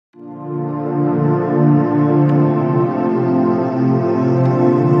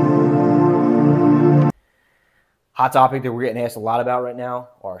Hot topic that we're getting asked a lot about right now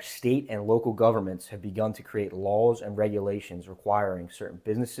are state and local governments have begun to create laws and regulations requiring certain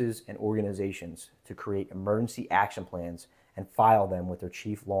businesses and organizations to create emergency action plans and file them with their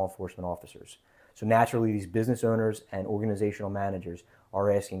chief law enforcement officers. So naturally, these business owners and organizational managers are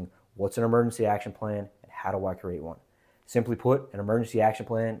asking, what's an emergency action plan and how do I create one? Simply put, an emergency action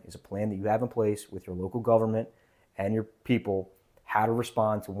plan is a plan that you have in place with your local government and your people, how to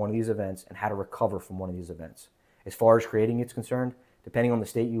respond to one of these events and how to recover from one of these events. As far as creating it's concerned, depending on the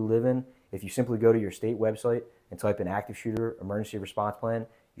state you live in, if you simply go to your state website and type in active shooter emergency response plan,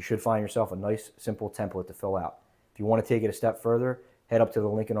 you should find yourself a nice, simple template to fill out. If you want to take it a step further, head up to the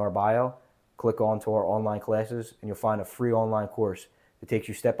link in our bio, click on to our online classes, and you'll find a free online course that takes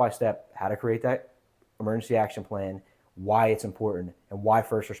you step by step how to create that emergency action plan, why it's important, and why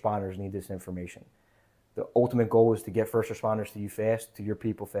first responders need this information. The ultimate goal is to get first responders to you fast, to your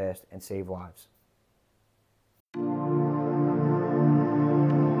people fast, and save lives.